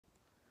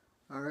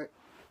Alright,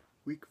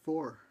 week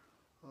 4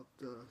 of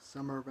the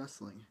summer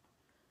wrestling,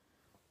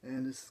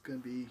 and this is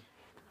going to be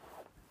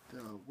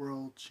the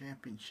World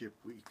Championship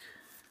week.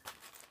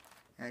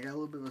 And I got a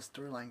little bit of a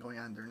storyline going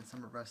on during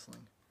summer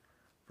wrestling.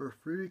 For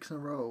 3 weeks in a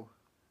row,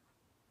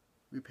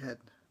 we've had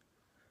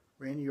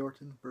Randy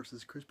Orton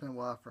versus Chris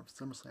Benoit from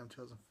SummerSlam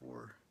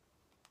 2004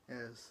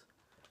 as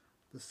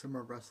the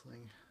summer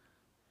wrestling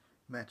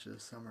match of the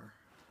summer.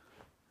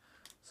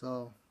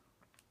 So,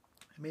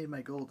 I made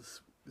my goal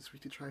this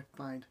week to try to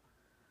find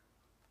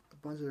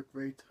a bunch of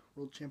great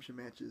World Championship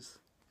matches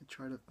and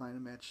try to find a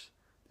match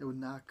that would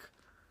knock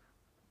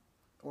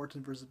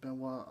Orton versus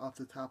Benoit off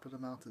the top of the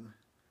mountain.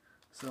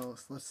 So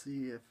let's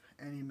see if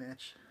any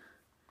match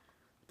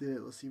did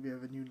it. Let's see if we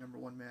have a new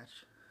 #1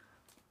 match.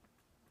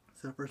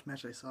 So the first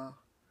match I saw,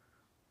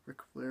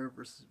 Ric Flair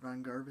versus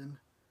Garvin,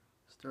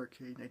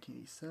 Starrcade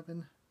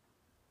 1987.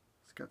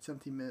 It's got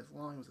 17 minutes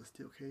long. It was a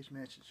steel cage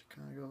match in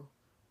Chicago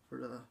for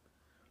the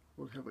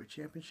World Heavyweight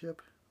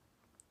Championship.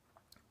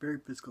 Very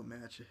physical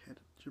match. It had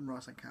Jim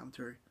Ross on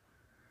commentary.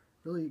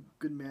 Really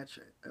good match.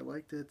 I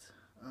liked it.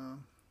 I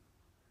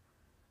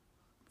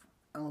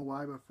don't know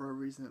why, but for a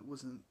reason it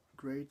wasn't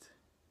great.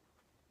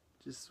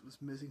 Just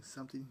was missing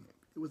something.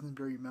 It wasn't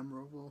very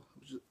memorable.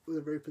 It was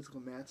a very physical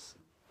match,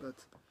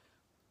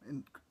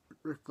 and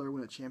Ric Flair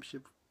won a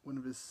championship, one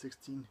of his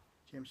 16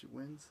 championship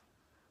wins.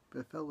 But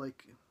it felt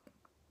like it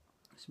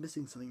was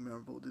missing something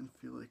memorable. It didn't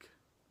feel like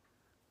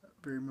a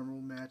very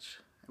memorable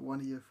match. I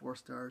wanted to give it 4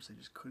 stars. I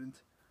just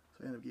couldn't.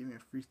 So I ended up giving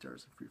it 3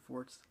 stars and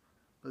 3/4.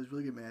 But it was a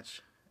really good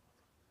match.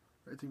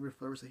 I think Ric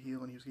Flair was a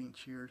heel and he was getting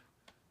cheered.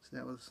 So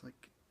that was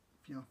like,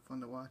 fun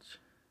to watch.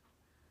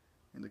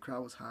 And the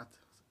crowd was hot.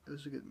 It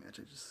was a good match.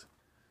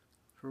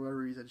 For whatever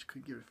reason, I just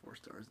couldn't give it 4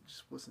 stars. It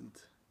just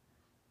wasn't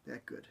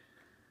that good.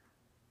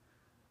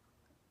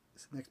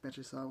 This next match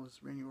I saw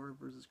was Randy Orton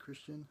versus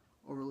Christian,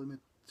 Over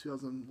Limit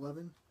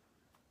 2011.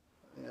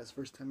 Yeah, it's the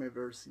first time I've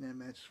ever seen that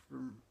match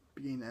from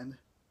beginning to end.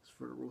 It's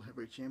for the World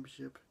Heavyweight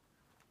Championship.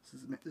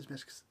 This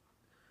match,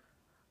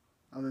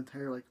 on the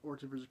entire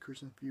Orton versus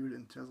Christian feud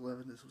in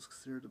 2011, this was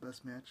considered the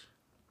best match.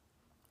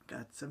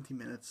 Got 17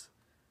 minutes,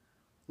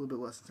 a little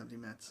bit less than 17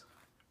 minutes.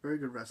 Very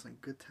good wrestling,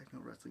 good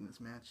technical wrestling in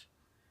this match.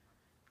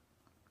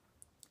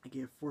 I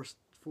gave 4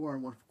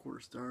 and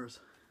 1/4 stars.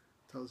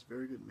 That was a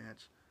very good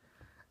match.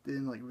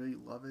 Didn't really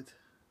love it,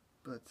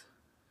 but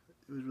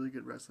it was really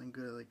good wrestling.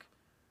 Good at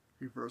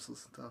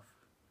reversals and stuff.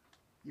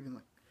 Even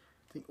I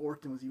think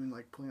Orton was even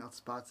pulling out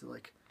spots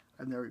that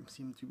I've never even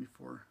seen him do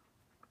before.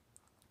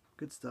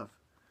 Good stuff.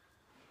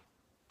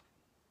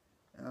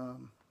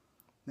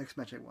 Next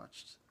match I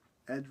watched,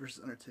 Edge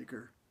vs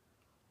Undertaker,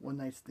 One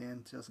Night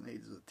Stand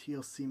 2008. It was a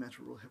TLC match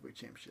for World Heavyweight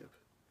Championship.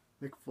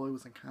 Mick Foley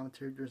was on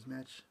commentary during this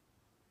match.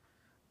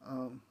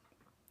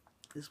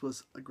 This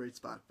was a great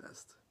spot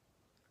fest.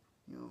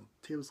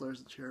 Tables,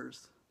 ladders, and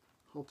chairs.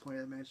 The whole point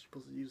of that match is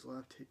supposed to use a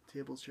lot of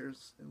tables,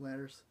 chairs, and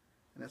ladders,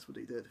 and that's what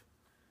they did.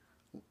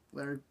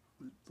 The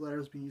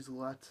ladders being used a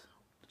lot,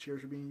 the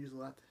chairs were being used a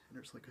lot, and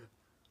there's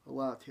a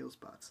lot of table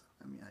spots.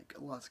 I mean, I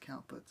lost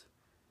count, but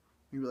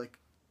maybe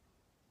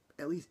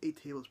at least 8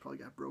 tables probably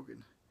got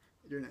broken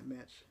during that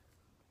match.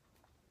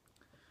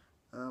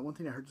 One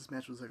thing I heard this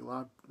match was a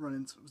lot of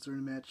run-ins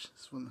during the match.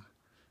 This one,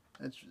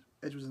 Edge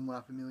was in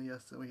La Familia,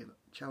 so we had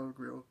Chavo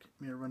Guerrero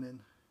made a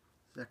run-in,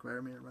 Zack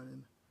Ryder made a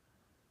run-in,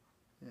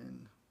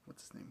 and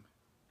what's his name?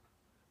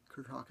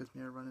 Kurt Hawkins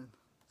made a run-in,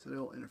 so they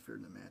all interfered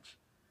in the match.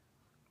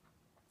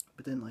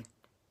 But then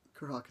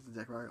Kurt Hawkins and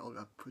Zack Ryder all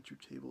got put through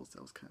tables.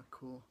 That was kind of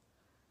cool.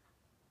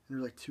 And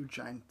there were 2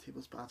 giant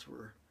table spots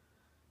where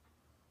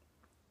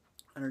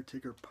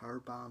Undertaker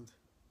powerbombed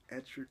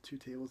Edge through 2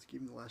 tables, gave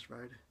him the last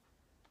ride.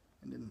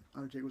 And then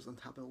Undertaker was on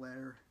top of the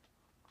ladder,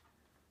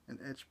 and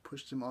Edge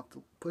pushed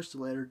the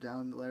ladder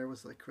down. The ladder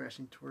was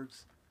crashing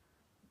towards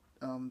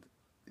the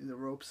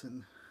ropes,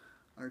 and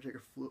Undertaker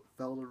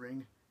fell to the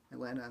ring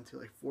and landed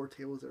onto 4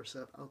 tables that were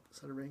set up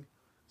outside the ring.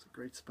 It's a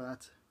great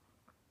spot.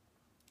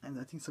 And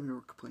I think some people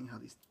were complaining how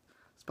these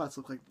spots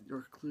look like they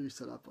were clearly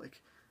set up.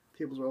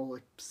 Tables were all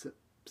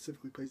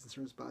specifically placed in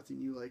certain spots. You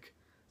knew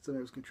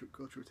somebody was going to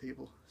go through a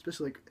table,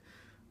 especially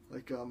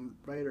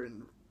Ryder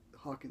and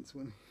Hawkins.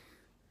 When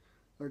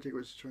Undertaker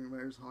was showing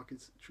Ryder and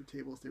Hawkins through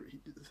tables,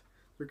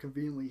 they're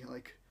conveniently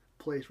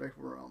placed right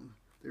where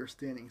they were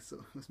standing,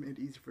 so it was made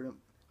easy for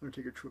them.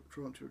 Undertaker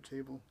threw them to a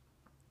table.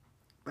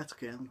 That's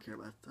okay. I don't care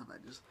about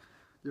that stuff.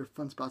 They're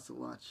fun spots to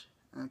watch.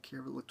 I don't care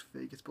if it looked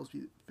fake. It's supposed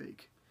to be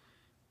fake.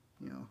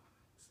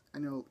 I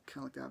know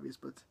kind of obvious,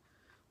 but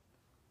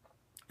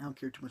I don't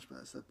care too much about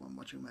that stuff when I'm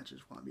watching a match. I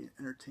just want to be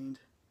entertained,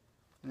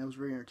 and that was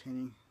very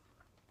entertaining.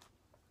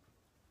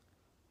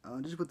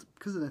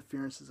 Because of the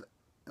interferences,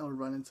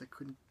 run-ins, I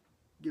couldn't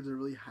give it a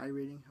really high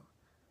rating. I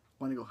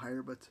want to go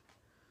higher, but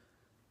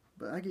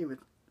I gave it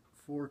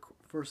 4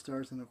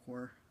 stars and a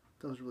quarter.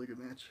 That was a really good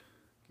match.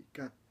 It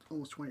got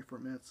almost 24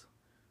 minutes.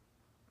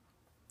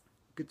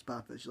 Good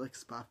spot fest. You like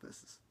spot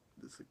fest?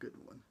 This is a good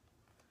one.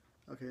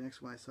 Okay,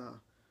 next one I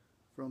saw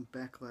from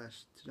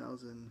Backlash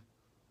 2000,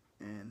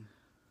 and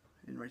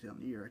I didn't write down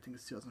the year. I think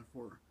it's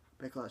 2004.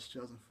 Backlash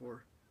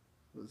 2004.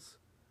 was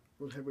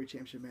World Heavyweight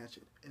Championship match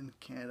in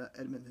Canada,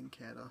 Edmonton,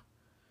 Canada.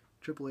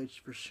 Triple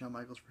H versus Shawn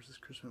Michaels versus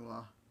Chris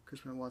Benoit.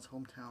 Chris Benoit's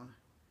hometown.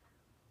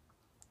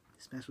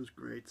 This match was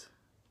great.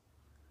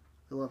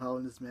 I love how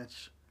in this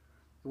match,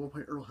 at one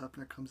point Earl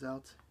Hebner comes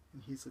out,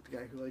 and he's like the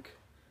guy who like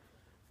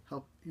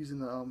helped using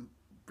the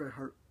Bret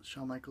Hart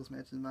Shawn Michaels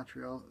match in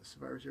Montreal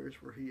Survivor Series,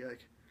 where he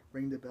like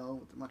rang the bell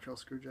with the Montreal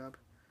Screwjob.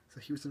 So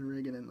he was in the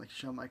ring, and then like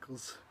Shawn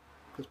Michaels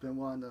puts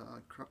Benoit in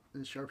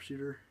the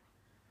sharpshooter,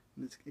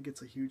 and it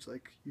gets a huge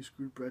like "You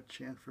screwed Bret"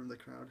 chant from the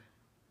crowd.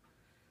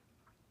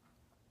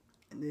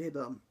 And they had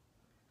but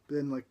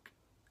then like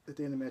at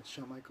the end of the match,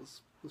 Shawn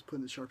Michaels was put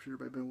in the sharpshooter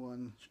by Benoit,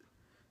 and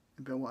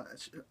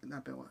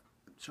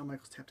Shawn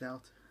Michaels tapped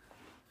out.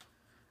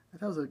 I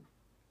thought it was a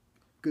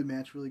good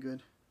match, really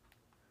good.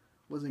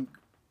 Wasn't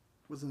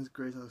as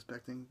great as I was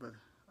expecting, but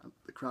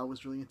the crowd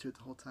was really into it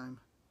the whole time.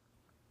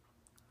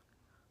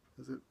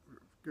 It was a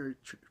very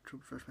triple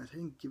fresh match. I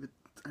didn't give it.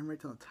 I didn't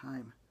write down the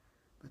time,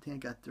 but I think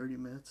I got 30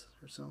 minutes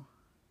or so.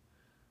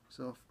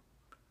 So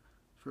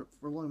for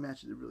a long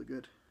match, it did really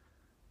good.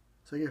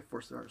 So I gave it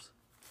 4 stars.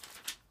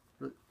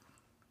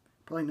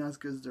 Probably not as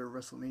good as their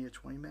WrestleMania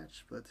 20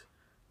 match, but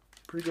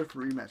pretty good for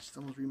rematch.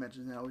 Some of those rematches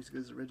are not always as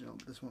good as the original,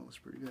 but this one was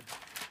pretty good.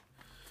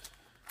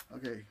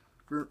 Okay,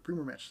 3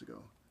 more matches to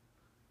go.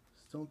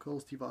 Stone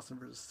Cold Steve Austin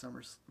versus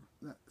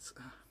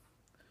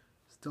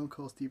Stone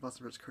Cold Steve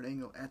Austin versus Kurt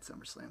Angle at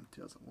SummerSlam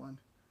 2001.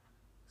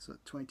 So a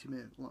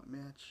 22-minute long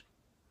match.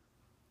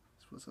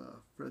 This was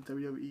for the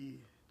WWE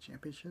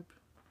Championship.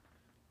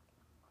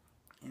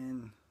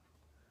 And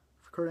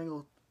for Kurt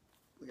Angle,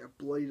 he got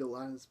bloodied a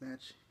lot in this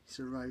match. He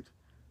survived.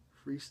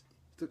 He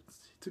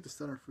took the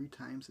stunner 3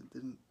 times and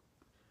didn't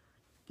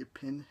get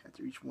pinned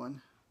after each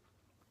one.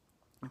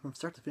 And from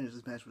start to finish,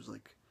 this match was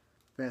like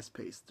fast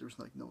paced. There was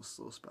like no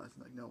slow spots,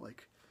 like no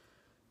like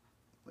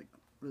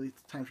really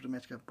times where the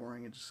match got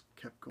boring. It just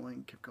kept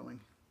going.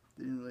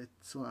 They didn't really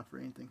slow down for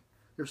anything.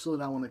 They were slowed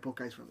down when they both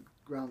guys from the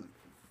ground,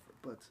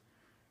 but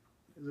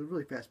it was a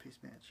really fast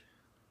paced match.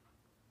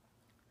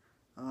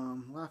 A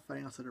lot of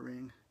fighting outside the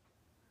ring.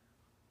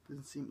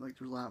 Didn't seem like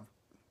there was a lot of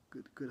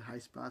good high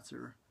spots,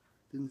 or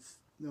didn't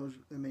know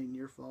that many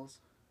near falls.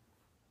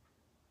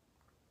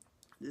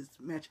 This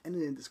match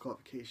ended in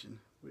disqualification,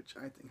 which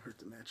I think hurt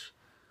the match.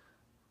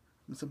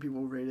 And some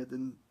people rated,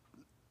 and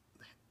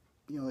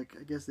like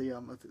I guess they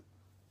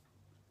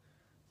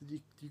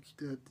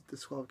the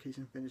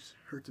disqualification finish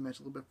hurt the match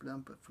a little bit for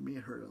them, but for me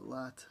it hurt a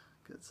lot,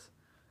 because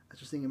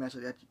after seeing a match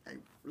like that, I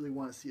really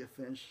want to see a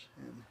finish,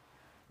 and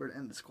for it to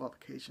end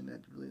disqualification,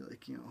 that really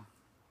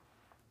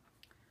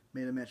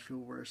made the match feel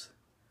worse.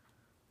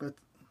 But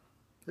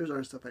there's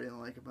other stuff I didn't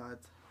like about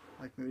it,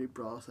 like maybe they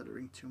brawl outside the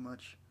ring too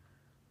much.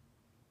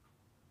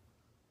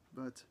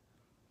 But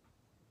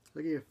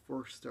I gave it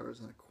 4 stars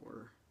and a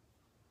quarter.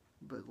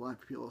 But a lot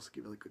of people also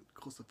give it like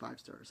close to 5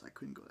 stars. I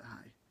couldn't go that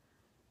high.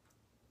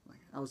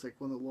 I was like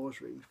one of the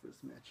lowest ratings for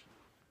this match.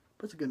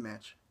 But it's a good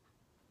match.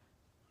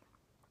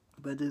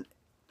 But it didn't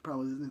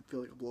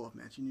feel like a blow-off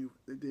match. You knew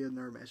they had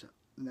another match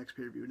the next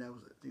pay-per-view, and I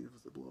think it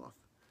was the blow-off.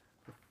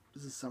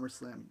 This is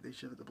SummerSlam. They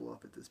should have the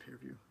blow-off at this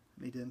pay-per-view.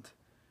 And they didn't.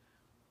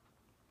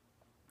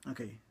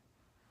 Okay.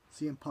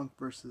 CM Punk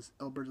versus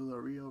Alberto Del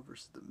Rio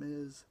versus The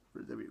Miz for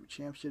the WWE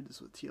Championship.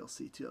 This was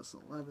TLC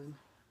 2011.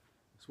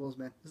 As well as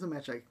match. This is a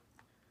match I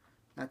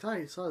thought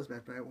I saw this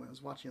match, but when I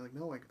was watching, like,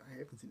 no, I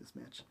haven't seen this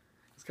match.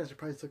 It's kind of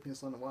surprised it took me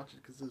this long to watch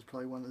it, because this is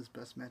probably one of his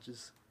best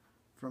matches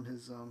from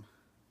his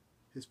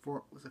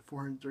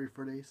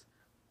 434 days? His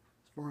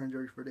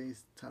 434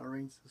 days title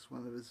reigns. This is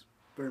one of his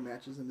better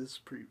matches, and that's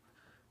pretty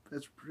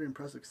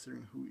impressive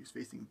considering who he's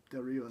facing,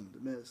 Del Rio and The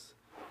Miz.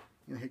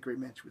 He had a great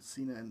match with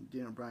Cena and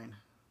Daniel Bryan.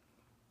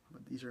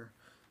 But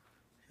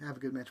have a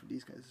good match with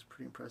these guys. It's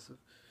pretty impressive.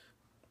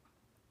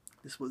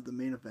 This was the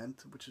main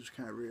event, which is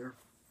kind of rare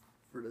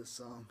for this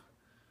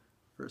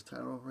first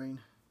title reign.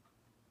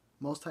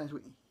 Most times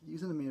he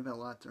was in the main event a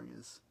lot during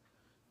his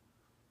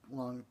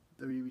long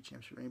WWE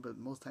Championship reign, but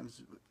most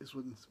times it's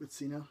with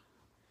Cena.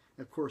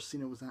 And of course,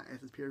 Cena was not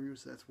at this pay-per-view,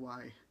 so that's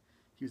why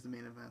he was the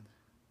main event.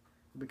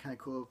 It'd been kind of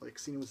cool if like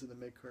Cena was in the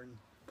mid-card and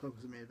Punk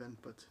was the main event,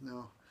 but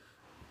no,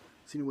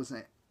 Cena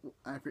wasn't.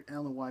 I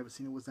don't know why, but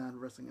Cena was not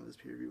wrestling in this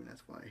pay-per-view, and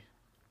that's why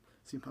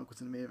CM Punk was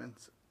in the main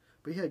event.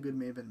 But he had a good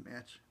main event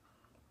match.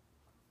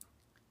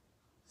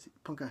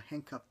 Punk got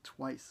handcuffed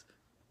twice,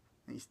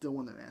 and he still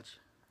won the match.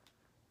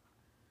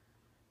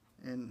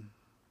 And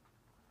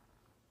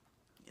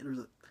there was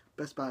a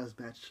best spot of this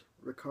match.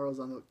 Ricardo's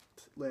on the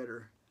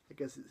ladder. I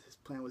guess his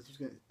plan was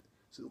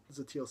it's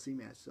a TLC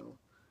match, so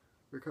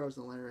Ricardo's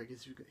on the ladder. I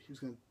guess he was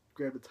going to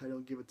grab the title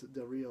and give it to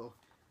Del Rio.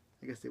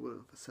 I guess they would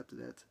have accepted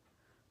that.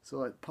 So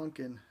like Punk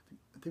and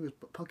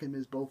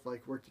Miz both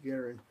like worked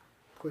together and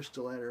pushed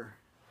the ladder,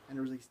 and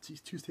there was like these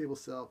 2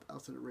 tables set up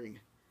outside the ring.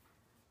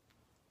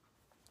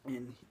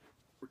 And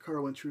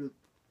Ricardo went through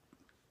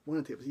one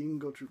of the tables. He didn't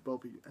go through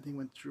both. I think he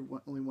went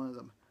through only one of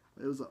them.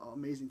 It was an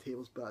amazing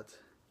table spot,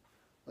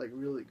 like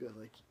really good.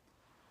 Like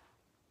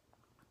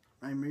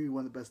maybe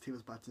one of the best table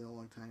spots in a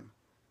long time.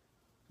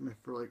 I mean,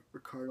 for like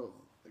Ricardo,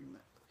 like,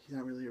 he's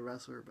not really a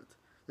wrestler, but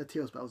That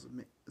tail spot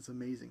was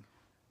amazing.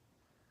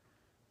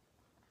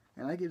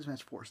 And I gave this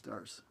match 4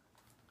 stars.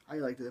 I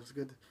liked it. It was a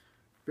good,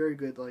 very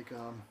good, like,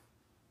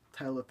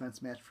 title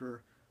defense match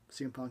for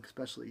CM Punk,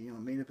 especially, you know,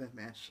 main event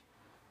match.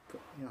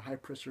 You know, high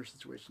pressure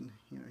situation.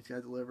 You know, he's got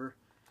to deliver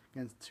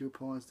against 2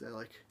 opponents that,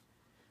 like,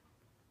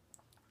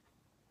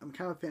 I'm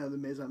kind of a fan of The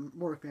Miz. I'm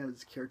more a fan of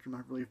his character. I'm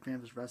not really a fan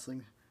of his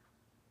wrestling.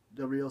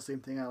 Del Rio, same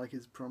thing. I like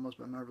his promos,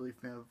 but I'm not really a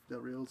fan of Del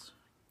Rio's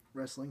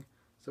wrestling.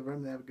 So for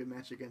him to have a good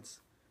match against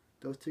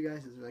those 2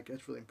 guys is like,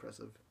 that's really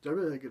impressive. Del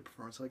Rio had a good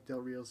performance. I like Del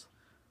Rio's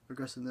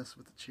aggressiveness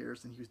with the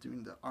chairs, and he was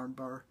doing the arm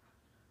bar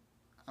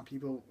on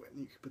people when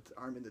you could put the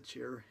arm in the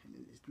chair, and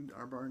he's doing the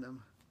arm bar on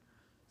them.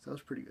 So that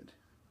was pretty good.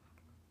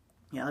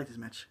 Yeah, I like this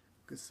match.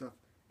 Good stuff.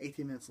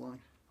 18 minutes long.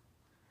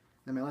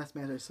 And my last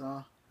match I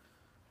saw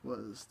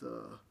was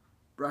the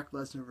Brock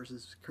Lesnar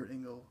versus Kurt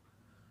Angle.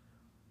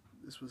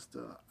 This was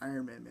the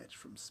Iron Man match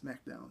from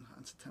SmackDown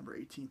on September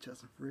 18,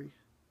 2003.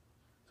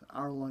 It's an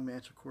hour-long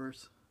match, of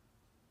course.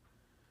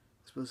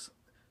 This was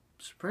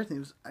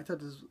surprising. I thought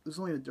this was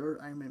only the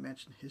 3rd Iron Man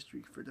match in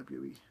history for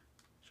WWE.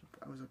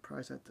 I was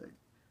surprised that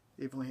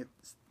they've only had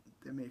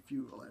they made a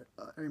few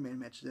Iron Man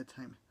matches at that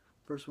time.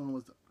 First one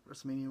was the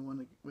WrestleMania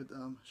one with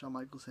Shawn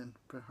Michaels and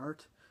Bret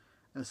Hart,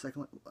 and the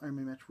second Iron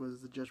Man match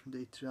was the Judgment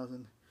Day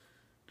 2000,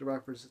 The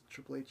Rock versus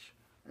Triple H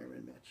Iron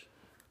Man match.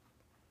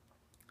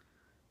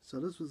 So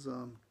this was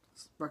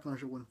Brock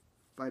Lesnar won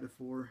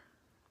 5-4,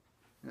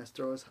 and I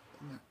started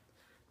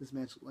this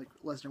match like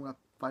Lesnar went up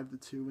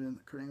 5-2, and then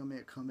Kurt Angle made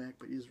a comeback,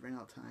 but he just ran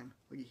out of time.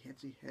 Like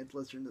he had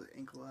Lesnar into the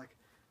ankle lock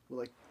with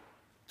like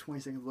 20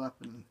 seconds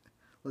left, and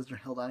Lesnar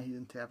held on. He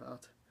didn't tap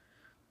out.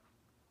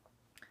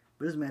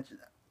 But this match,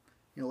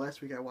 you know,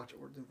 last week I watched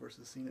Orton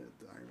versus Cena,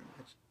 the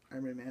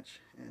Iron Man match,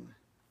 and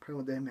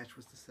probably that match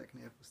was the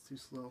second half was too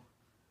slow.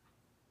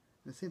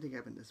 And the same thing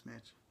happened in this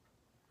match.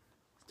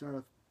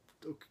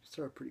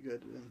 Started pretty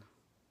good, and then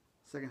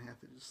second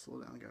half it just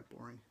slowed down and got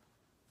boring.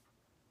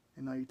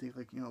 And now you think,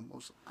 like, you know,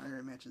 most Iron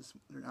Man matches,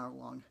 they're an hour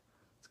long.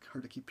 It's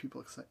hard to keep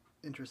people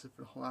interested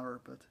for the whole hour,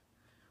 but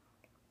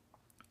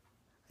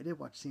I did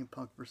watch CM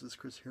Punk versus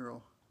Chris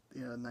Hero.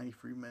 They had a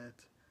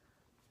 93-minute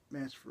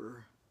match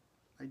for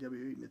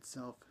IWE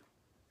itself,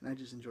 and I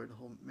just enjoyed the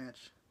whole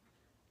match.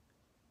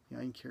 You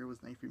know, I didn't care it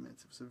was 93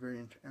 minutes. It was a very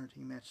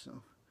entertaining match,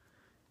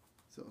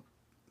 so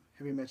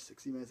having a match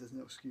 60 minutes is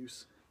no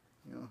excuse,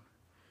 you know.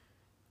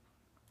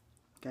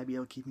 Gotta be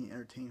able to keep me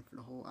entertained for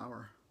the whole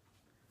hour.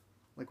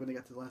 Like when they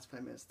got to the last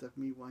 5 minutes, instead of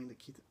me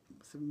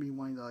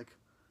wanting to like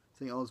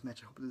saying, "Oh, this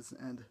match, I hope it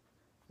doesn't end."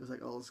 It was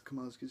like, "Oh, come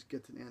on, let's just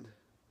get to the end."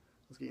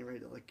 I was getting ready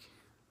to like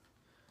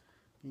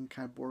getting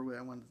kind of bored with it.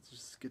 I wanted to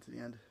just get to the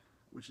end,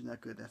 which is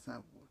not good. That's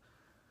not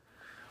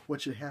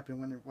what should happen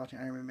when they're watching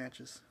Iron Man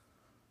matches.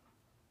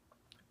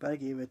 But I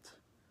gave it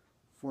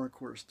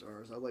 4.25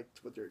 stars. I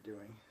liked what they're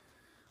doing.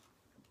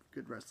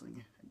 Good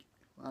wrestling.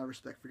 A lot of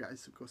respect for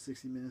guys who go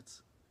 60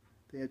 minutes.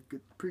 They had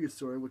pretty good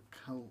story with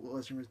how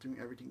Lesnar was doing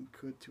everything he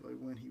could to like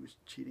when he was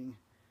cheating.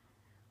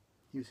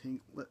 He was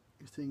hitting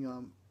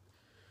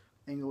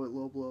Angle with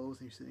low blows,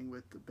 and he was hitting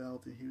with the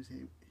belt, and he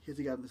had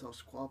to get himself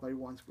disqualified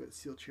once with a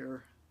steel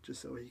chair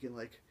just so he can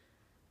like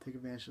take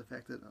advantage of the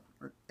fact that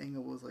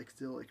Angle was like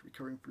still like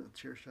recovering from the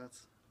chair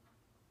shots.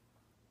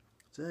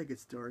 So that's a good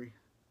story,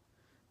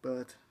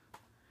 but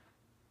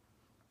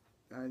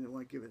I didn't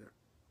want to give it.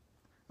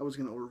 I was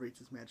gonna overrate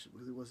this match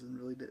because it wasn't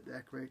really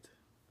that great.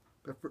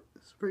 But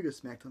it's a pretty good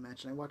SmackDown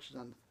match, and I watched it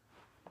on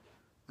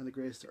the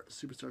Greatest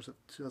Superstars of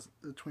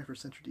the 21st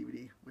Century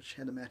DVD, which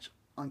had a match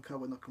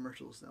uncut with no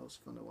commercials. That was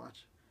fun to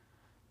watch.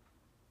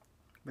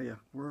 But yeah,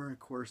 we're in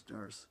 4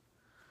 stars.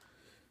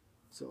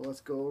 So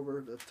let's go over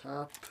the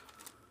top.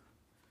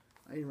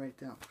 I didn't write it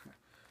down.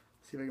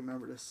 Let's see if I can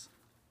remember this.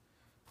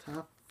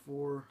 Top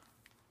 4.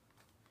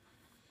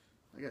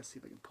 I gotta see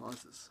if I can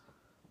pause this.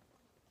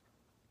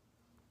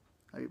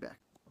 I'll be back.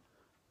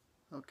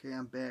 Okay,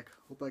 I'm back.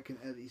 Hope I can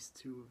edit these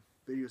 2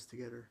 videos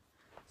together.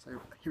 So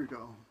here we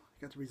go.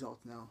 I got the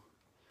results now.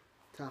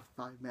 Top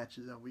 5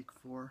 matches of week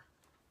 4.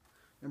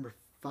 Number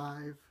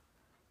 5,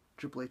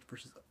 Triple H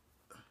versus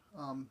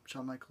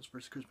Shawn Michaels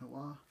versus Chris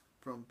Benoit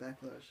from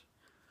Backlash.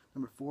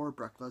 Number 4,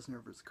 Brock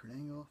Lesnar versus Kurt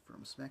Angle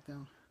from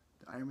SmackDown,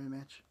 the Iron Man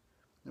match.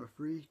 Number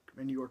 3,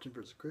 Randy Orton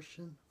versus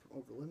Christian from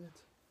Over the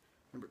Limit.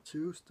 Number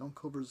 2, Stone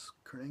Cold versus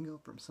Kurt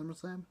Angle from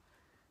SummerSlam.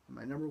 And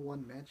my number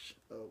 1 match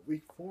of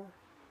week 4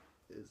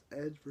 is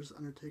Edge versus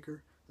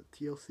Undertaker, the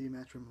TLC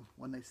match from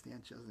One Night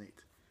Stand 2008.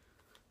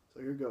 So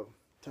here we go.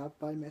 Top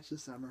 5 matches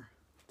this summer.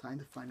 Time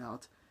to find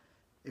out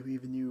if we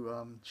have a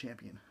new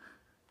champion.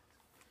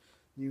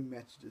 New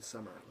match this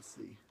summer. Let's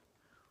see.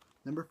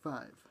 Number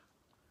 5.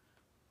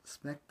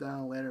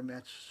 SmackDown ladder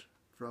match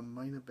from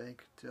Money in the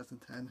Bank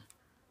 2010.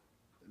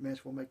 The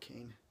match won by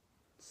Kane.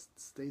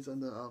 Stays on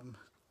the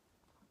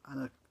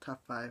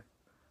top 5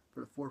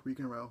 for the 4th week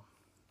in a row.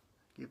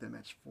 Gave that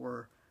match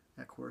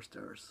 4.25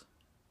 stars.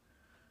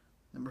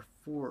 Number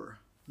 4,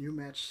 new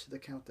match to the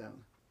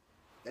countdown.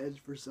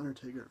 Edge vs.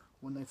 Undertaker,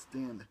 One Night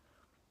Stand,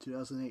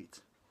 2008,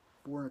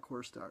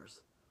 4.25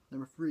 stars.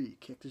 Number 3,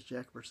 Cactus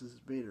Jack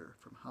vs. Vader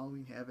from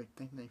Halloween Havoc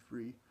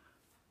 1993,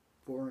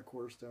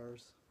 4.25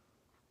 stars.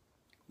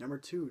 Number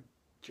 2,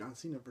 John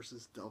Cena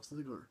versus Dolph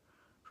Ziggler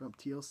from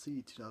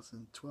TLC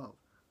 2012,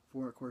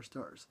 4.25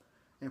 stars.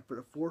 And for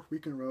the 4th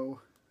week in a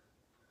row,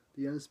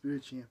 the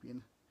Undisputed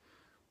Champion,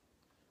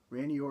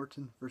 Randy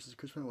Orton versus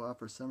Chris Benoit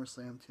for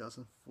SummerSlam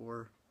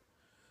 2004,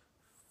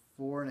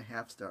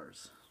 4.5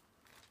 stars.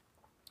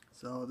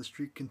 So the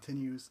streak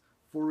continues.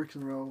 4 weeks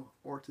in a row,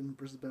 Orton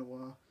versus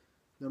Benoit,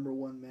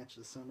 #1 match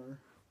of the summer.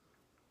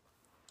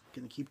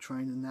 Gonna keep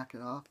trying to knock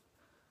it off.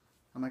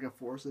 I'm not gonna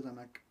force it. I'm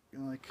not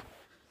gonna like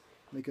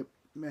make a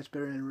match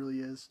better than it really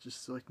is,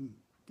 just so I can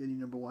get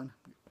you #1.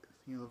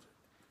 You know,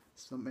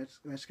 some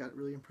match got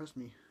really impressed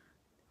me.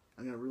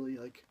 I'm gonna really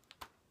like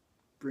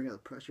bring out the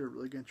pressure.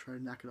 Really gonna try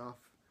to knock it off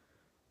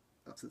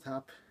up to the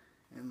top.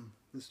 And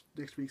this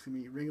next week's gonna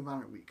be Ring of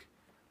Honor week.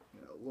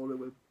 You know, loaded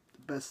with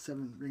the best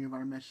 7 Ring of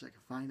Honor matches I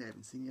can find. I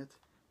haven't seen yet,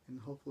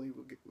 and hopefully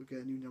we'll get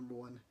a new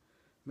 #1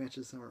 match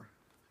this summer.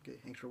 Okay,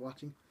 thanks for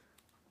watching.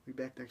 Be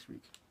back next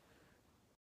week.